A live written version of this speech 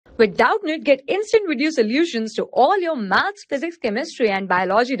With Doubtnut, get instant video solutions to all your maths, physics, chemistry, and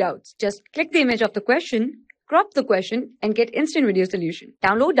biology doubts. Just click the image of the question, crop the question, and get instant video solution.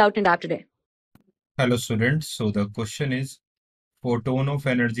 Download Doubtnut app today. Hello students, so the question is, photon of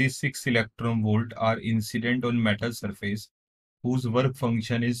energy 6 electron volt are incident on metal surface whose work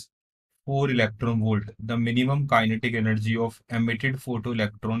function is 4 electron volt. The minimum kinetic energy of emitted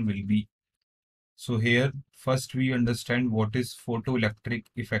photoelectron will be. So here first we understand what is photoelectric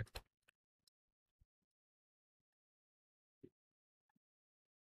effect.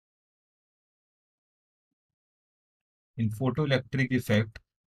 In photoelectric effect,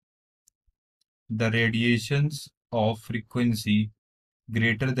 the radiations of frequency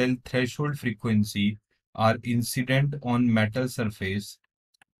greater than threshold frequency are incident on metal surface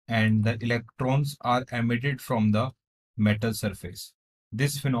and the electrons are emitted from the metal surface.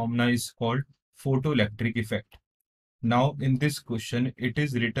 This phenomena is called photoelectric effect. Now in this question it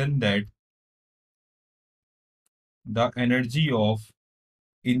is written that the energy of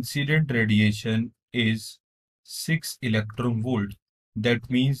incident radiation is 6 electron volt. That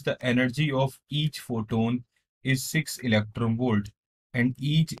means the energy of each photon is 6 electron volt, and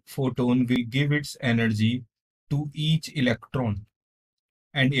each photon will give its energy to each electron.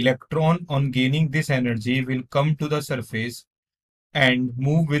 And electron, on gaining this energy, will come to the surface and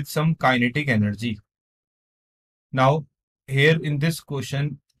move with some kinetic energy. Now here in this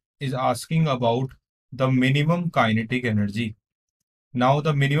question is asking about the minimum kinetic energy. Now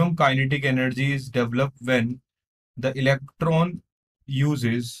the minimum kinetic energy is developed when the electron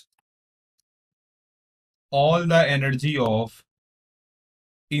uses all the energy of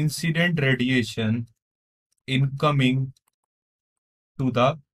incident radiation in coming to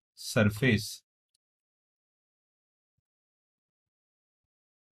the surface.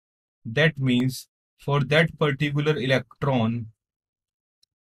 That means for that particular electron,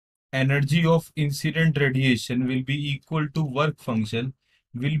 energy of incident radiation will be equal to work function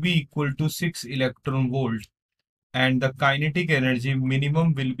will be equal to 6 electron volt, and the kinetic energy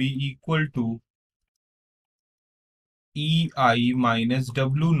minimum will be equal to EI minus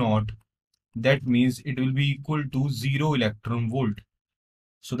W naught. That means it will be equal to 0 electron volt.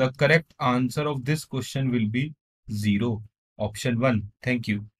 So the correct answer of this question will be 0. Option 1. Thank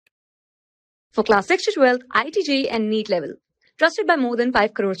you. For class 6 to 12, IIT JEE and NEET level. Trusted by more than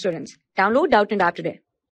 5 crore students. Download Doubtnut app today.